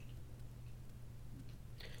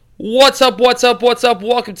What's up, what's up, what's up?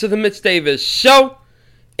 Welcome to the Mitch Davis Show.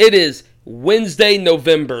 It is Wednesday,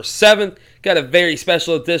 November 7th. Got a very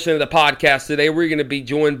special edition of the podcast today. We're going to be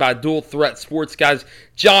joined by Dual Threat Sports guys,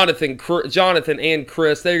 Jonathan and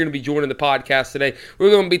Chris. They're going to be joining the podcast today. We're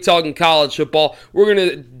going to be talking college football. We're going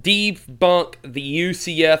to debunk the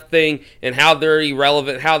UCF thing and how they're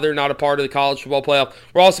irrelevant, how they're not a part of the college football playoff.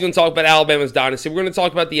 We're also going to talk about Alabama's dynasty. We're going to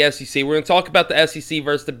talk about the SEC. We're going to talk about the SEC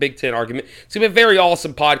versus the Big Ten argument. It's going to be a very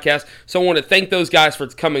awesome podcast, so I want to thank those guys for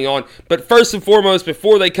coming on. But first and foremost,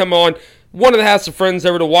 before they come on, wanted to have some friends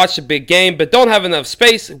over to watch the big game, but don't have enough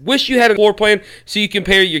space. Wish you had a floor plan so you can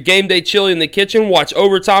pair your game day chili in the kitchen, watch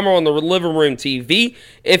Overtime or on the living room TV.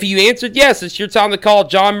 If you answered yes, it's your time to call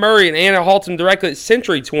John Murray and Anna Halton directly at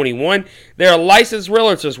Century 21. They are licensed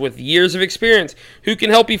realtors with years of experience who can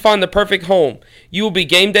help you find the perfect home. You will be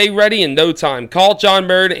game day ready in no time. Call John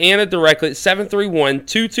Murray and Anna directly at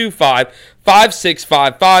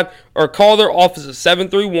 731-225-5655 or call their office at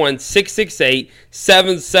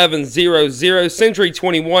 731-668-7700. Century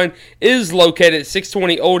 21 is located at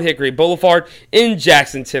 620 Old Hickory Boulevard in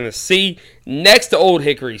Jackson, Tennessee, next to Old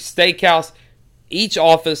Hickory Steakhouse. Each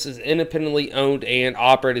office is independently owned and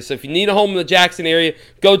operated. So if you need a home in the Jackson area,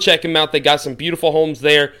 go check them out. They got some beautiful homes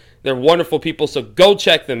there. They're wonderful people, so go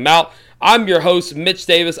check them out. I'm your host, Mitch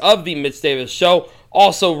Davis of The Mitch Davis Show.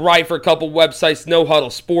 Also write for a couple websites, No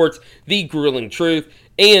Huddle Sports, The Grueling Truth,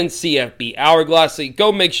 and CFB Hourglass. So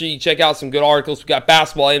go make sure you check out some good articles. We got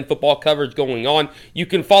basketball and football coverage going on. You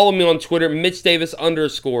can follow me on Twitter,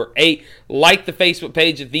 MitchDavis_8. Like the Facebook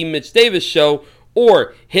page at The Mitch Davis Show.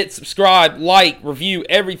 Or hit subscribe, like, review,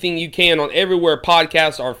 everything you can on everywhere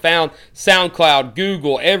podcasts are found. SoundCloud,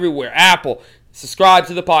 Google, everywhere, Apple. Subscribe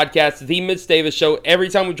to the podcast, The Mitch Davis Show. Every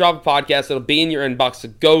time we drop a podcast, it'll be in your inbox. So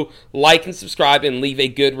go like and subscribe and leave a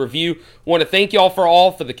good review. Want to thank y'all for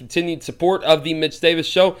the continued support of The Mitch Davis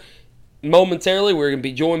Show. Momentarily, we're going to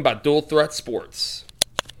be joined by Dual Threat Sports.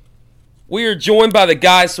 We are joined by the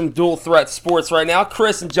guys from Dual Threat Sports right now.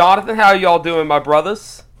 Chris and Jonathan, how are y'all doing, my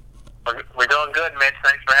brothers? We're doing good, Mitch.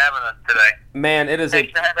 Thanks for having us today. Man,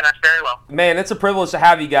 Thanks for having us very well. Man, it's a privilege to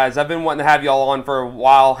have you guys. I've been wanting to have y'all on for a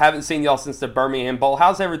while. Haven't seen y'all since the Birmingham Bowl.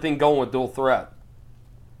 How's everything going with Dual Threat?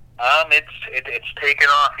 It's taken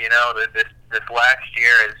off. You know, this last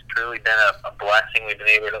year has truly been a blessing. We've been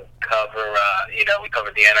able to cover. We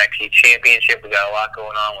covered the NIT championship. We got a lot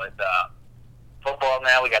going on with football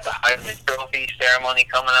now. We got the Heisman Trophy ceremony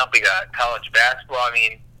coming up. We got college basketball. I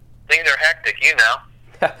mean, things are hectic. You know.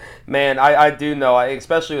 Man, I do know,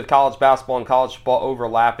 especially with college basketball and college football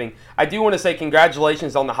overlapping. I do want to say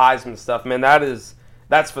congratulations on the Heisman stuff, man. That's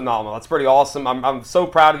phenomenal. That's pretty awesome. I'm so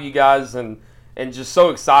proud of you guys and just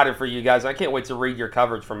so excited for you guys. I can't wait to read your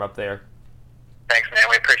coverage from up there. Thanks, man.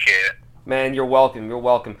 We appreciate it. Man, you're welcome. You're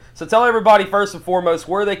welcome. So tell everybody first and foremost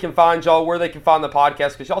where they can find y'all, where they can find the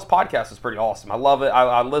podcast, because y'all's podcast is pretty awesome. I love it.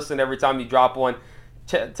 I listen every time you drop one.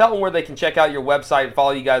 Tell them where they can check out your website and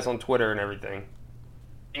follow you guys on Twitter and everything.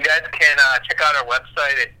 You guys can check out our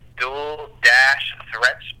website at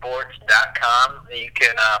dual-threatsports.com. You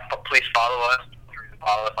can please follow us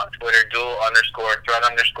on Twitter,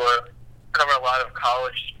 dual_threat_. Cover a lot of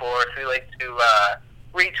college sports. We like to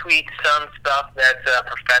retweet some stuff that's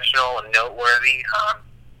professional and noteworthy.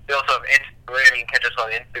 We also have Instagram. You can catch us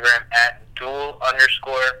on Instagram at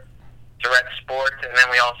dual_threatsports. And then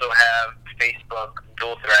we also have Facebook,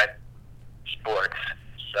 Dual Threat Sports.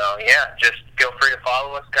 So, yeah, just feel free to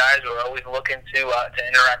follow us, guys. We're always looking to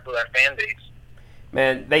interact with our fan base.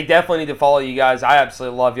 Man, they definitely need to follow you guys. I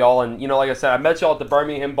absolutely love y'all. And, like I said, I met y'all at the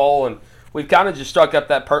Birmingham Bowl, and we've kind of just struck up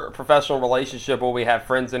that professional relationship where we have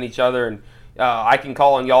friends in each other. And I can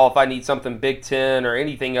call on y'all if I need something Big Ten or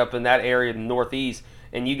anything up in that area in the Northeast.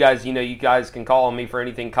 And you guys, you guys can call on me for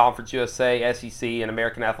anything Conference USA, SEC, and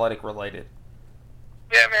American Athletic related.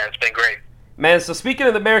 Yeah, man, it's been great. Man, so speaking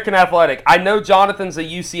of the American Athletic, I know Jonathan's a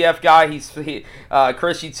UCF guy.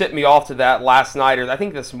 Chris, you tipped me off to that last night, or I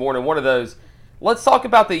think this morning, one of those. Let's talk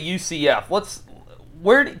about the UCF.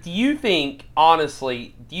 Where do you think,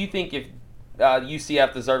 honestly, if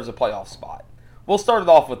UCF deserves a playoff spot? We'll start it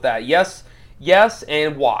off with that. Yes,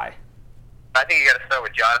 and why? I think you got to start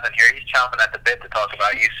with Jonathan here. He's chomping at the bit to talk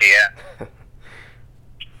about UCF.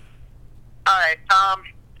 All right.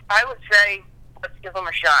 I would say let's give them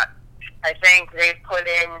a shot. I think they've put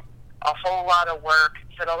in a whole lot of work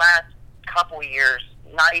for the last couple of years,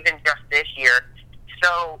 not even just this year.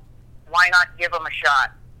 So why not give them a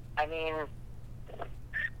shot? I mean,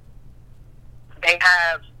 they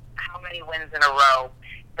have how many wins in a row?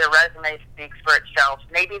 Their resume speaks for itself.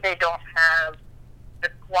 Maybe they don't have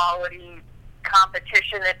the quality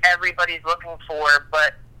competition that everybody's looking for,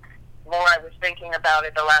 but more I would say thinking about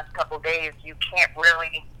it the last couple of days, you can't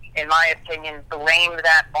really, in my opinion, blame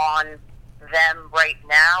that on them right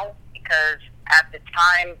now, because at the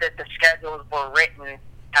time that the schedules were written,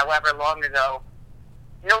 however long ago,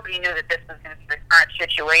 nobody knew that this was the current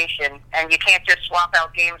situation, and you can't just swap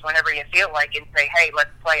out games whenever you feel like and say, hey,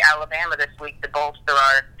 let's play Alabama this week to bolster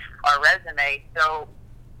our resume. So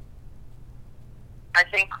I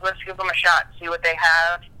think let's give them a shot, see what they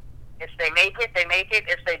have. If they make it, they make it.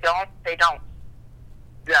 If they don't, they don't.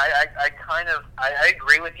 Yeah, I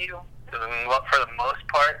agree with you for the most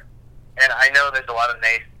part, and I know there's a lot of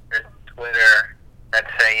naysayers on Twitter that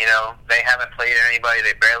say, they haven't played anybody,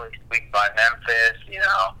 they barely squeaked by Memphis,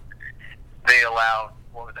 they allowed,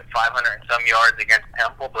 500 and some yards against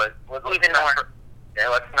Temple, but even more.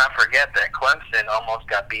 Let's not forget that Clemson almost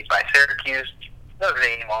got beat by Syracuse, Notre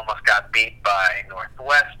Dame almost got beat by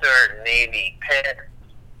Northwestern, Navy, Pitt.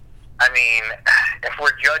 I mean, if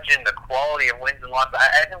we're judging the quality of wins and losses,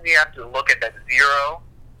 I think we have to look at that 0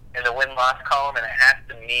 in the win-loss column, and it has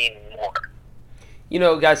to mean more.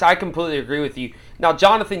 Guys, I completely agree with you. Now,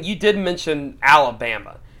 Jonathan, you did mention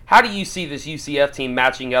Alabama. How do you see this UCF team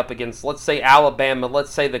matching up against, let's say, Alabama, let's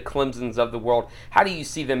say the Clemsons of the world? How do you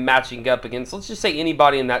see them matching up against, let's just say,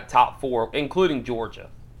 anybody in that top 4, including Georgia?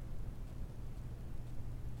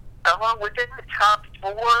 Within the top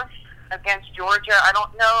 4 against Georgia, I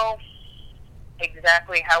don't know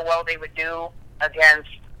exactly how well they would do against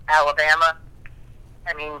Alabama.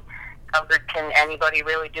 I mean, how good can anybody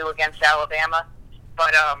really do against Alabama?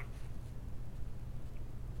 But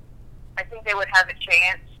I think they would have a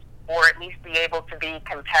chance, or at least be able to be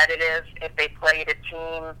competitive if they played a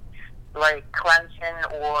team like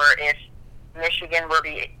Clemson, or if Michigan would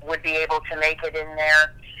be able to make it in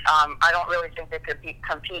there. I don't really think they could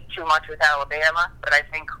compete too much with Alabama, but I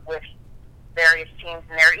think with various teams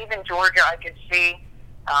in there, even Georgia, I could see.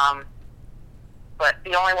 But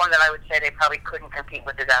the only one that I would say they probably couldn't compete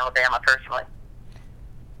with is Alabama, personally.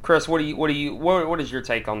 Chris, what is your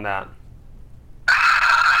take on that?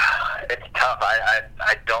 It's tough.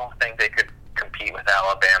 I don't think they could compete with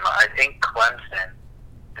Alabama. I think Clemson,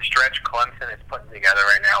 the stretch Clemson is putting together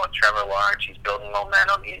right now with Trevor Lawrence, he's building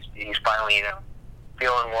momentum. He's finally,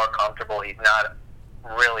 feeling more comfortable. He's not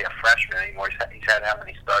really a freshman anymore. He's had how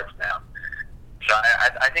many starts now? So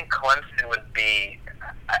I think Clemson would be.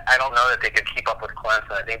 I don't know that they could keep up with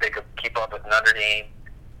Clemson. I think they could keep up with Notre Dame.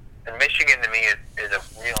 And Michigan, to me, is a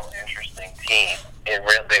real interesting team.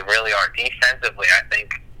 They really are. Defensively, I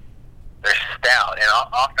think they're stout, and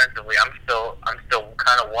offensively, I'm still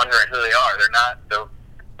kind of wondering who they are. They're not the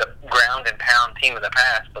ground and pound team of the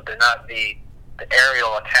past, but they're not the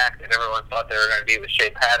aerial attack that everyone thought they were going to be with Shea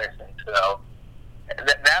Patterson. So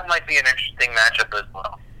that might be an interesting matchup as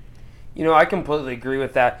well. I completely agree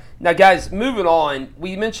with that. Now, guys, moving on,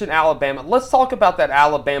 we mentioned Alabama. Let's talk about that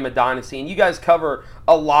Alabama dynasty. And you guys cover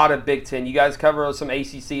a lot of Big Ten. You guys cover some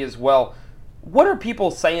ACC as well. What are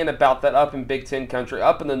people saying about that up in Big Ten country,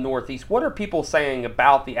 up in the Northeast? What are people saying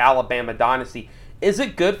about the Alabama dynasty? Is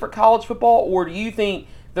it good for college football, or do you think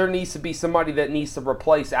there needs to be somebody that needs to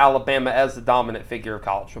replace Alabama as the dominant figure of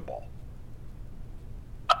college football?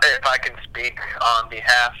 If I can speak on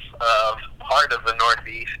behalf of part of the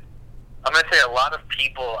Northeast, I'm going to say a lot of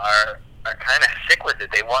people are kind of sick with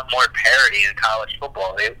it. They want more parity in college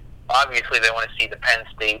football. Obviously, they want to see the Penn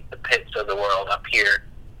State, the Pitts of the world up here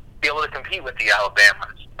be able to compete with the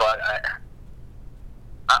Alabamas. But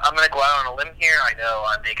I'm going to go out on a limb here. I know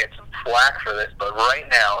I may get some flack for this, but right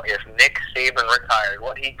now, if Nick Saban retired,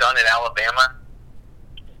 what he's done at Alabama,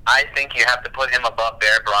 I think you have to put him above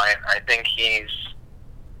Bear Bryant. I think he's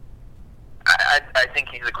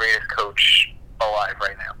the greatest coach alive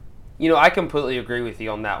right now. I completely agree with you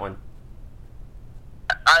on that one.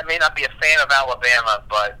 I may not be a fan of Alabama,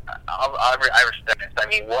 but I respect it. I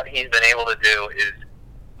mean, what he's been able to do is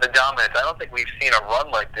the dominance. I don't think we've seen a run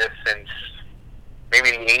like this since maybe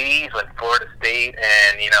the 80s when Florida State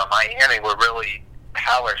and, Miami were really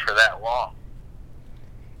powers for that long.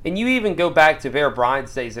 And you even go back to Bear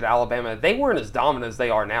Bryant's days at Alabama. They weren't as dominant as they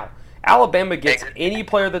are now. Alabama gets any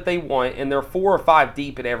player that they want, and they're 4 or 5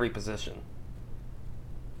 deep at every position.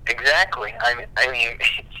 Exactly. I mean,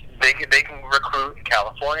 they can recruit in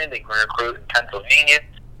California. They can recruit in Pennsylvania.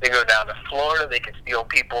 They go down to Florida. They can steal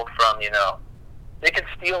people from, they can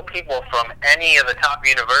steal people from any of the top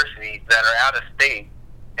universities that are out of state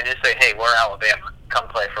and just say, hey, we're Alabama. Come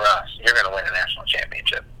play for us. You're going to win a national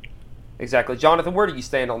championship. Exactly. Jonathan, where do you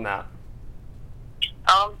stand on that?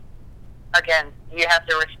 Again, you have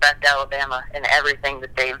to respect Alabama and everything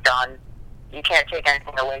that they've done. You can't take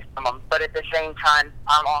anything away from them. But at the same time,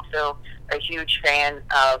 I'm also a huge fan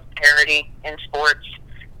of parity in sports.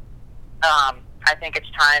 I think it's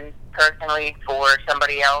time, personally, for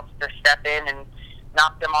somebody else to step in and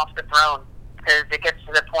knock them off the throne. Because it gets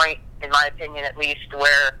to the point, in my opinion at least,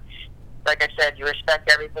 where, like I said, you respect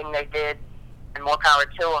everything they did, and more power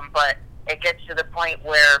to them, but it gets to the point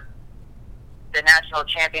where the national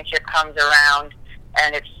championship comes around,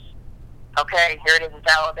 and it's, okay, here it is,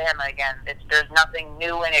 it's Alabama again. There's nothing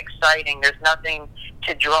new and exciting. There's nothing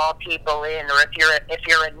to draw people in. Or if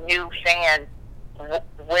you're a new fan,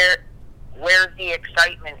 where's the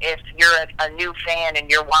excitement? If you're a new fan and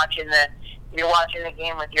you're watching the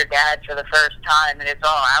game with your dad for the first time, and it's,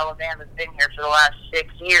 Alabama's been here for the last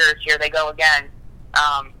 6 years. Here they go again.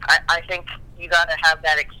 I think you got to have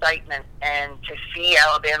that excitement, and to see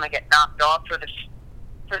Alabama get knocked off for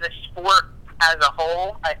the sport as a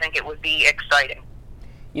whole, I think it would be exciting.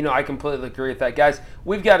 I completely agree with that. Guys,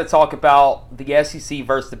 we've got to talk about the SEC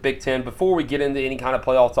versus the Big Ten before we get into any kind of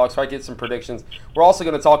playoff talk, so I get some predictions. We're also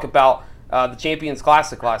going to talk about the Champions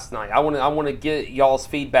Classic last night. I want to get y'all's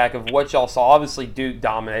feedback of what y'all saw. Obviously, Duke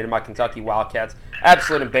dominated my Kentucky Wildcats.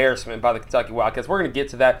 Absolute embarrassment by the Kentucky Wildcats. We're going to get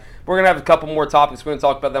to that. We're going to have a couple more topics. We're going to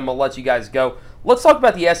talk about them. I'll let you guys go. Let's talk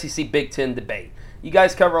about the SEC Big Ten debate. You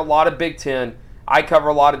guys cover a lot of Big Ten. I cover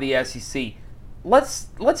a lot of the SEC. Let's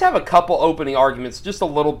have a couple opening arguments, just a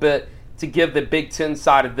little bit, to give the Big Ten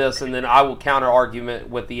side of this, and then I will counter argument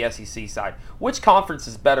with the SEC side. Which conference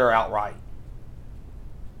is better outright?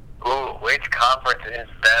 Ooh, which conference is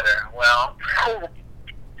better? Well,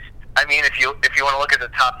 I mean, if you want to look at the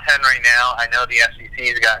top 10 right now, I know the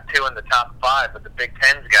SEC's got 2 in the top 5, but the Big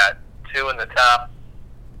Ten's got 2 in the top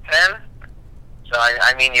 10. So,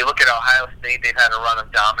 I mean, you look at Ohio State, they've had a run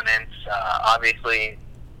of dominance. Obviously,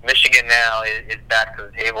 Michigan now is back to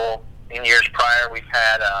the table. In years prior, we've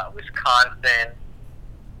had Wisconsin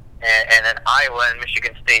and then Iowa and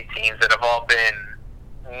Michigan State teams that have all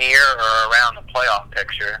been near or around the playoff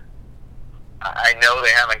picture. I know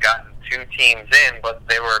they haven't gotten 2 teams in, but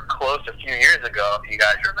they were close a few years ago, if you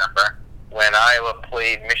guys remember, when Iowa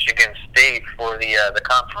played Michigan State for the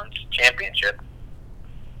conference championship.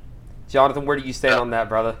 Jonathan, where do you stand on that,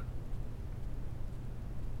 brother?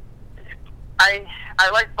 I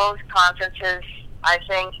like both conferences. I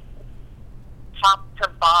think top to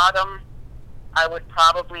bottom, I would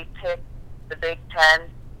probably pick the Big Ten.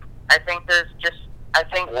 I think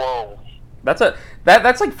Whoa. That's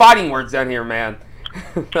like fighting words down here, man.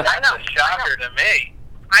 That's a shocker to me.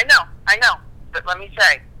 I know. But let me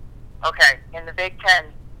say, okay, in the Big Ten,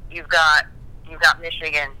 you've got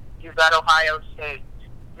Michigan, you've got Ohio State,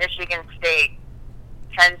 Michigan State,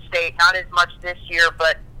 Penn State, not as much this year,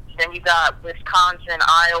 but then you got Wisconsin,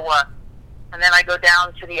 Iowa, and then I go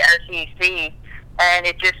down to the SEC, and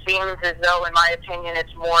it just seems as though, in my opinion,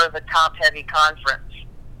 it's more of a top-heavy conference.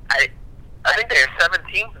 I think they have 7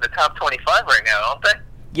 teams in the top 25 right now, don't they?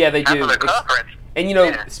 Yeah, they do. Half of the conference.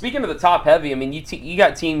 And speaking of the top heavy, I mean, you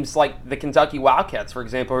got teams like the Kentucky Wildcats, for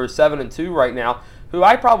example, who are 7-2 right now, who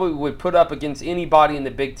I probably would put up against anybody in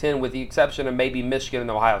the Big Ten, with the exception of maybe Michigan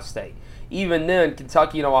and Ohio State. Even then,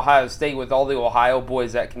 Kentucky and Ohio State, with all the Ohio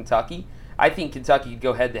boys at Kentucky, I think Kentucky could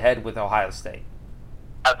go head-to-head with Ohio State.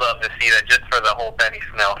 I'd love to see that just for the whole Benny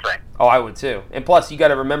Snell thing. Oh, I would too. And plus, you got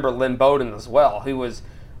to remember Lynn Bowden as well, who was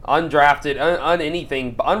undrafted,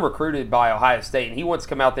 unrecruited by Ohio State, and he wants to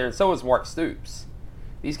come out there, and so is Mark Stoops.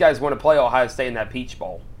 These guys want to play Ohio State in that Peach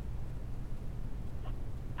Bowl.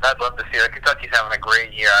 I'd love to see that. Kentucky's having a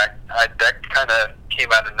great year. That kind of came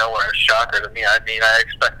out of nowhere, a shocker to me. I mean, I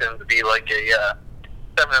expect them to be like a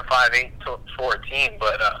 7-5, 8-4 team,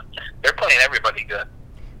 but they're playing everybody good.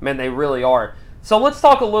 Man, they really are. So let's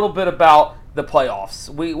talk a little bit about the playoffs.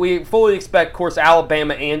 We fully expect, of course,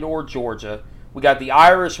 Alabama and or Georgia. We got the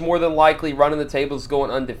Irish more than likely running the tables, going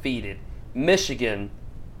undefeated. Michigan.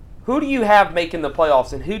 Who do you have making the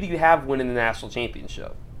playoffs, and who do you have winning the national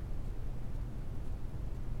championship?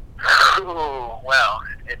 Ooh, well,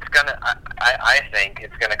 it's gonna. I think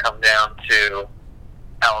it's gonna come down to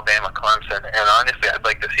Alabama, Clemson, and honestly, I'd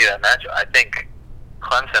like to see that matchup. I think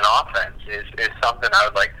Clemson offense is something I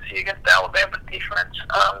would like to see against Alabama defense.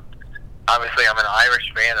 Obviously, I'm an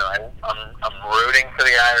Irish fan, and I'm rooting for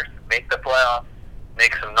the Irish to make the playoffs,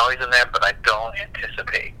 make some noise in there, but I don't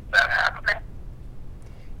anticipate that happening.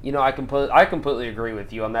 You know, I completely agree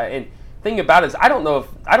with you on that. And thing about it is, I don't know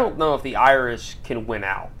if the Irish can win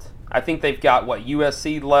out. I think they've got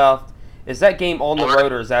USC left. Is that game on the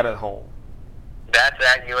road or is that at home? That's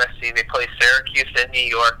at USC. They play Syracuse in New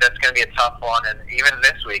York. That's going to be a tough one. And even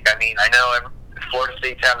this week, I mean, I know Florida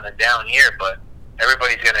State's having a down year, but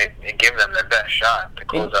everybody's going to give them their best shot to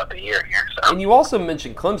close out the year here. So. And you also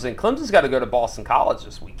mentioned Clemson. Clemson's got to go to Boston College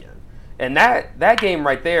this weekend. And that game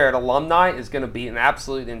right there at Alumni is going to be an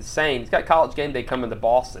absolute insane. It's got College Game Day coming to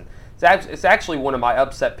Boston. It's actually one of my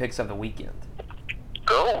upset picks of the weekend.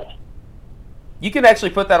 Go. You can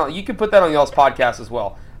actually put that on. You can put that on y'all's podcast as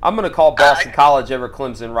well. I'm going to call Boston College over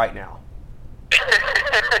Clemson right now.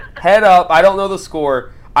 Head up. I don't know the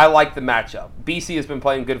score. I like the matchup. BC has been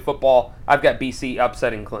playing good football. I've got BC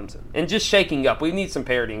upsetting Clemson and just shaking up. We need some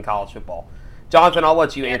parity in college football. Jonathan, I'll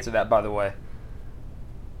let you answer that. By the way.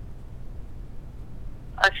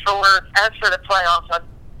 As for the playoffs,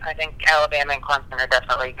 I think Alabama and Clemson are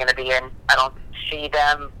definitely going to be in. I don't see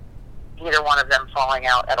either one of them falling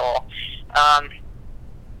out at all. I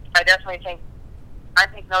definitely think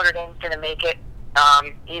Notre Dame's going to make it.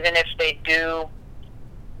 Even if they do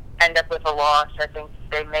end up with a loss, I think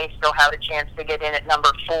they may still have a chance to get in at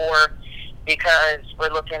number 4 because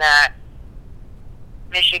we're looking at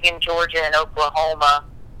Michigan, Georgia, and Oklahoma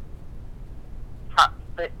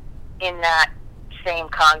in that same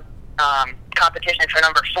competition for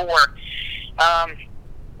number 4.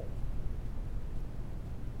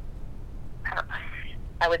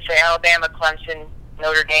 I would say Alabama, Clemson,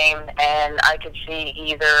 Notre Dame, and I could see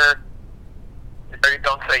either.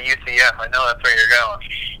 Don't say UCF. I know that's where you're going.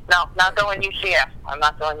 No, not going UCF. I'm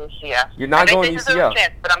not going UCF. You're not going UCF. UCF.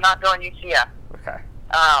 Chance, but I'm not going UCF. Okay.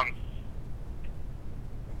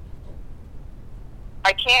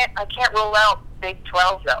 I can't rule out Big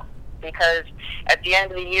 12 though, because at the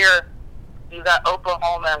end of the year, you got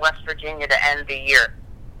Oklahoma and West Virginia to end the year.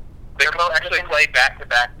 They both actually play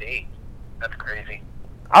back-to-back dates. That's crazy.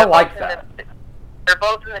 I like that. They're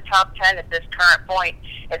both in the top 10 at this current point.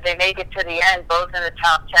 If they make it to the end, both in the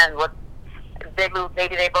top 10,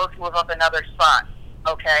 maybe they both move up another spot.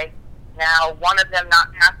 Okay? Now, one of them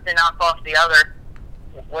has to knock off the other.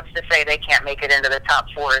 What's to say they can't make it into the top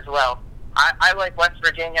 4 as well? I like West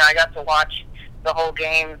Virginia. I got to watch the whole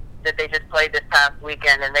game that they just played this past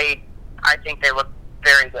weekend, and I think they look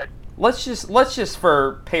very good. Let's just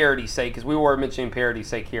for parity's sake, because we were mentioning parity's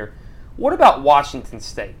sake here. What about Washington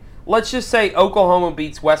State? Let's just say Oklahoma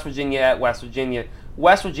beats West Virginia at West Virginia.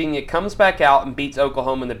 West Virginia comes back out and beats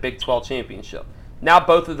Oklahoma in the Big 12 championship. Now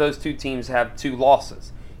both of those two teams have 2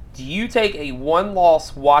 losses. Do you take a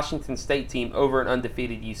 1-loss Washington State team over an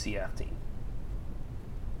undefeated UCF team?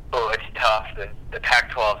 Oh, it's tough. The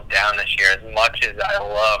Pac-12 is down this year. As much as I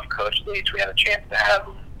love Coach Leach, we had a chance to have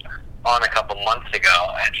him on a couple months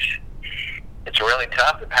ago. It's really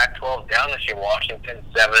tough. The Pac-12 is down this year. Washington's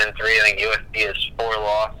 7-3. I think USC has 4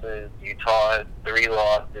 losses. Utah has 3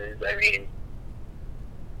 losses. I mean,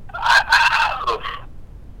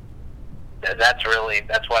 that's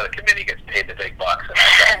why the committee gets paid the big bucks to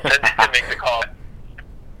make the call.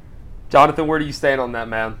 Jonathan, where do you stand on that,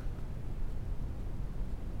 man?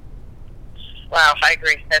 Wow, I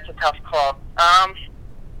agree. That's a tough call.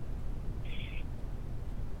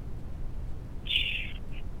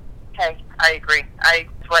 Hey, I agree.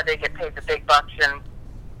 That's why they get paid the big bucks, and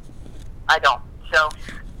I don't. So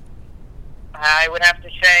I would have to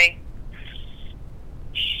say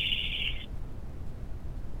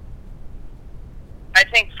I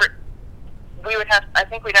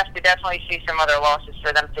think we'd have to definitely see some other losses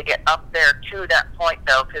for them to get up there to that point,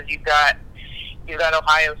 though, because you've got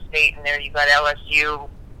Ohio State in there, you've got LSU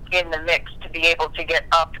in the mix to be able to get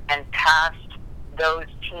up and past those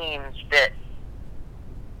teams that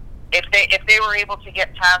if they were able to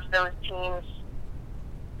get past those teams,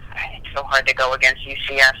 it's so hard to go against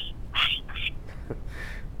UCF.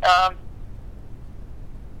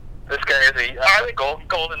 This guy has a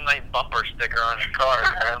Golden Knight bumper sticker on his car,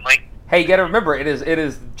 apparently. Hey, you got to remember, it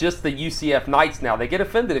is just the UCF Knights now. They get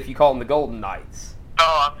offended if you call them the Golden Knights.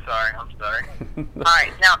 Oh, I'm sorry. All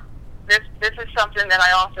right, now this is something that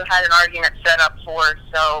I also had an argument set up for.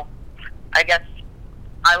 So I guess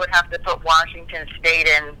I would have to put Washington State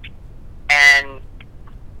in, and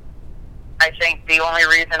I think the only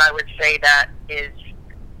reason I would say that is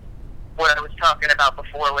what I was talking about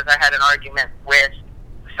before was I had an argument with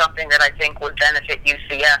something that I think would benefit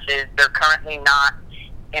UCF is they're currently not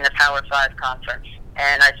in a Power 5 conference.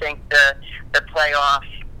 And I think the playoff,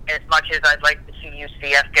 as much as I'd like to see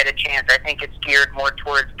UCF get a chance, I think it's geared more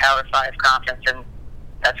towards Power 5 conference, and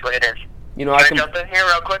that's what it is. You know, Can I jump in here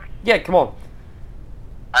real quick? Yeah, come on.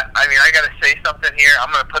 I mean, I got to say something here. I'm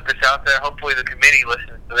going to put this out there. Hopefully the committee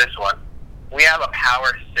listens to this one. We have a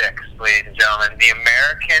Power 6, ladies and gentlemen. The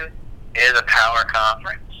American is a power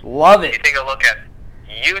conference. Love it. You take a look at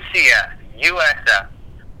UCF, USF,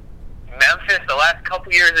 Memphis. The last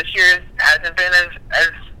couple years, this year hasn't been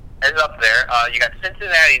as up there. You got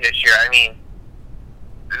Cincinnati this year. I mean,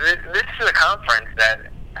 this is a conference that,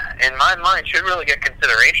 in my mind, should really get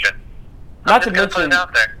consideration. Not to mention,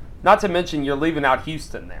 Not to mention you're leaving out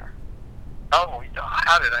Houston there. Oh,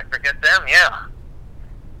 how did I forget them? Yeah.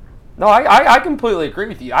 No, I completely agree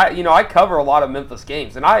with you. I cover a lot of Memphis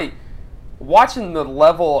games, and watching the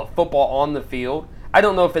level of football on the field, I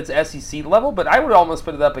don't know if it's SEC level, but I would almost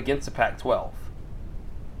put it up against the Pac-12.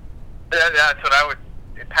 That's what I would.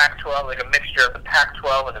 Pac-12, like a mixture of the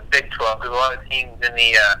Pac-12 and the Big 12, because a lot of teams in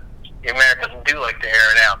the Americas do like to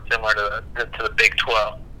air it out, similar to the Big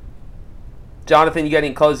 12. Jonathan, you got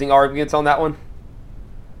any closing arguments on that one?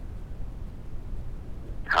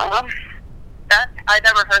 I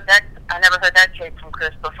never heard that. I never heard that take from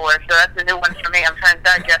Chris before, so that's a new one for me. I'm trying to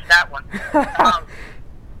digest that one.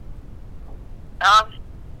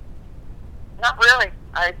 Not really.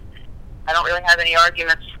 I don't really have any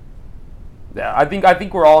arguments. Yeah, I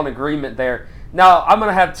think we're all in agreement there. Now, I'm going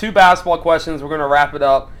to have 2 basketball questions. We're going to wrap it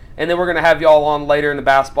up, and then we're going to have y'all on later in the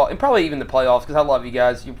basketball, and probably even the playoffs, because I love you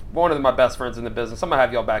guys. You're one of my best friends in the business. I'm going to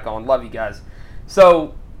have y'all back on. Love you guys.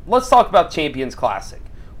 So, let's talk about Champions Classic.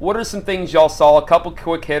 What are some things y'all saw? A couple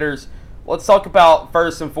quick hitters. Let's talk about,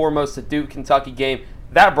 first and foremost, the Duke-Kentucky game.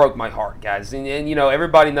 That broke my heart, guys. And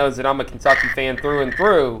everybody knows that I'm a Kentucky fan through and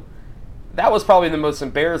through. That was probably the most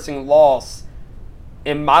embarrassing loss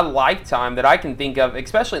in my lifetime that I can think of,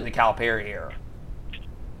 especially in the Calipari era.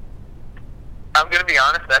 I'm going to be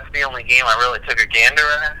honest, that's the only game I really took a gander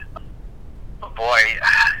at. But boy,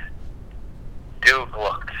 Duke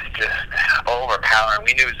looked just overpowering.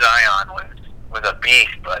 We knew Zion was a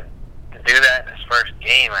beast, but to do that in his first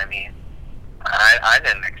game, I mean, I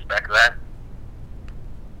didn't expect that.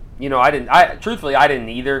 Truthfully, I didn't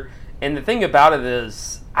either. And the thing about it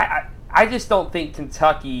is, I just don't think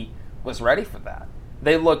Kentucky was ready for that.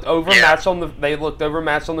 They looked overmatched on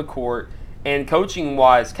the court, and coaching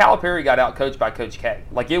wise, Calipari got outcoached by Coach K.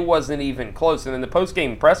 Like, it wasn't even close. And in the post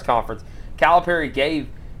game press conference, Calipari gave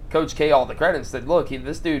Coach K all the credit and said, "Look,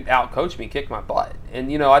 this dude outcoached me, kicked my butt."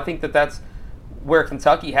 And I think that's where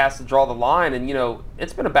Kentucky has to draw the line. And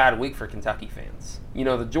it's been a bad week for Kentucky fans.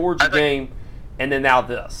 The Georgia game, and then now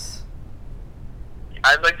this.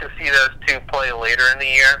 I'd like to see those two play later in the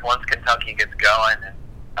year once Kentucky gets going. And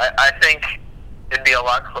I think it'd be a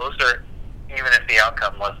lot closer, even if the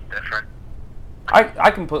outcome wasn't different.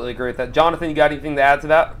 I completely agree with that. Jonathan, you got anything to add to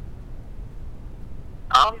that?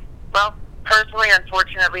 Well, personally,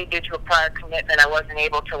 unfortunately, due to a prior commitment, I wasn't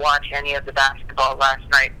able to watch any of the basketball last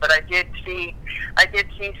night. But I did see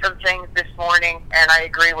some things this morning, and I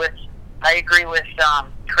agree with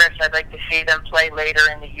Chris. I'd like to see them play later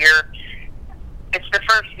in the year. It's the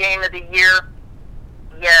first game of the year.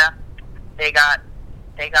 Yeah, they got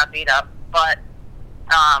beat up, but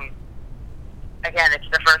again, it's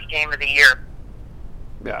the first game of the year.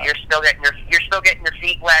 Yeah. You're still getting your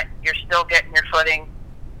feet wet. You're still getting your footing.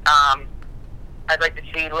 I'd like to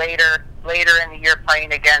see later in the year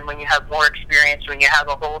playing again when you have more experience, when you have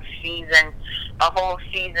a whole season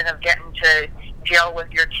of getting to gel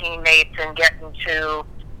with your teammates and get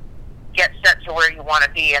set to where you want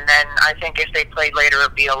to be. And then I think if they played later, it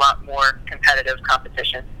would be a lot more competitive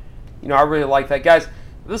competition. I really like that. Guys,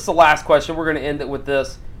 this is the last question. We're going to end it with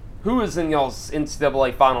this. Who is in y'all's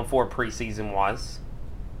NCAA Final Four preseason-wise?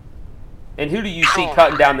 And who do you see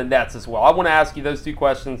cutting down the nets as well? I want to ask you those 2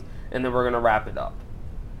 questions, and then we're going to wrap it up.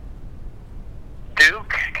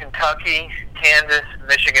 Duke, Kentucky, Kansas,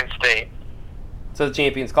 Michigan State. So the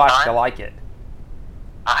Champions Classic, I like it.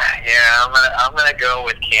 Yeah, I'm gonna go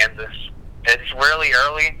with Kansas. It's really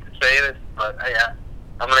early to say this, but yeah,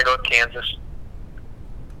 I'm gonna go with Kansas.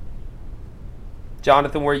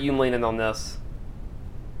 Jonathan, where are you leaning on this?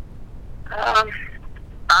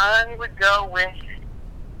 I would go with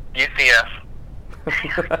UCF. All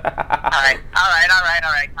right.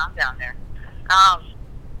 Calm down there.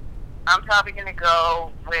 I'm probably gonna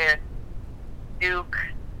go with Duke,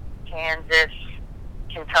 Kansas,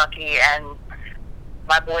 Kentucky, and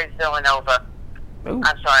my boys Villanova. Ooh.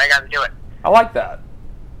 I'm sorry, I got to do it. I like that.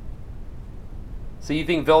 So you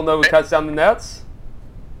think Villanova cuts down the nets?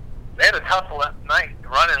 They had a tough night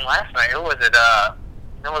running last night. Who was it?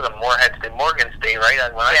 It was a Morehead State, Morgan State,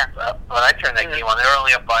 right? When I turned that game on, they were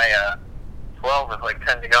only up by 12 with like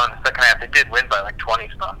 10 to go in the second half. They did win by like 20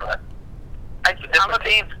 stuff, but it's a different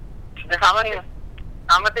team.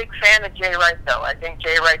 I'm a big fan of Jay Wright, though. I think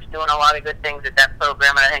Jay Wright's doing a lot of good things at that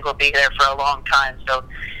program, and I think we'll be there for a long time. So,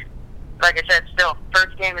 like I said, still,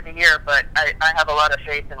 first game of the year, but I have a lot of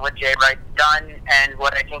faith in what Jay Wright's done and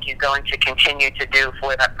what I think he's going to continue to do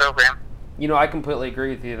for that program. I completely agree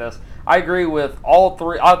with you this. I agree with all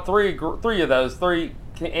three of those,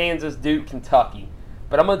 Kansas, Duke, Kentucky.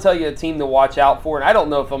 But I'm going to tell you a team to watch out for, and I don't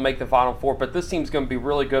know if they'll make the Final Four, but this team's going to be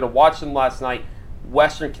really good. I watched them last night,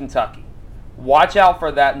 Western Kentucky. Watch out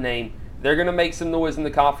for that name. They're going to make some noise in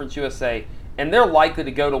the Conference USA, and they're likely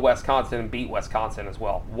to go to Wisconsin and beat Wisconsin as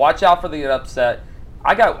well. Watch out for the upset.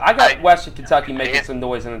 I got Western Kentucky making some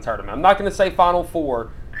noise in the tournament. I'm not going to say Final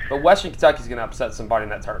Four, but Western Kentucky's going to upset somebody in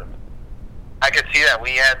that tournament. I could see that.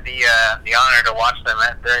 We had the honor to watch them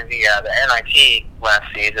during the NIT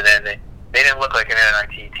last season, and they didn't look like an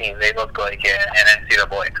NIT team. They looked like an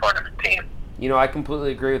NCAA tournament team. You know, I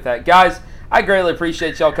completely agree with that. Guys, I greatly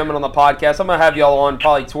appreciate y'all coming on the podcast. I'm going to have y'all on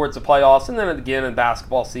probably towards the playoffs and then again in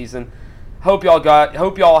basketball season. Hope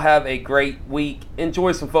y'all have a great week.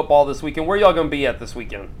 Enjoy some football this weekend. Where y'all going to be at this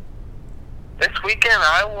weekend? This weekend,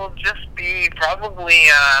 I will just be probably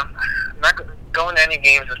not going to any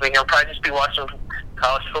games this weekend. I'll probably just be watching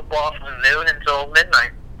college football from noon until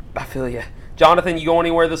midnight. I feel you. Jonathan, you go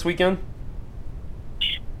anywhere this weekend?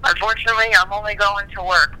 Unfortunately, I'm only going to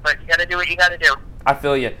work, but you got to do what you got to do. I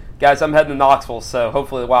feel you. Guys, I'm heading to Knoxville, so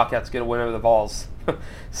hopefully the Wildcats get a win over the Vols.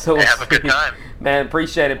 So have a good time. Man,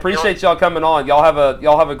 appreciate it. Appreciate y'all coming on. Y'all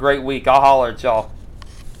have a great week. I'll holler at y'all. All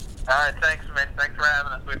right, thanks, man. Thanks for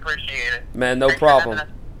having us. We appreciate it. Man, no problem.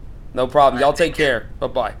 No problem. Y'all take care.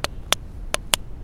 Bye-bye.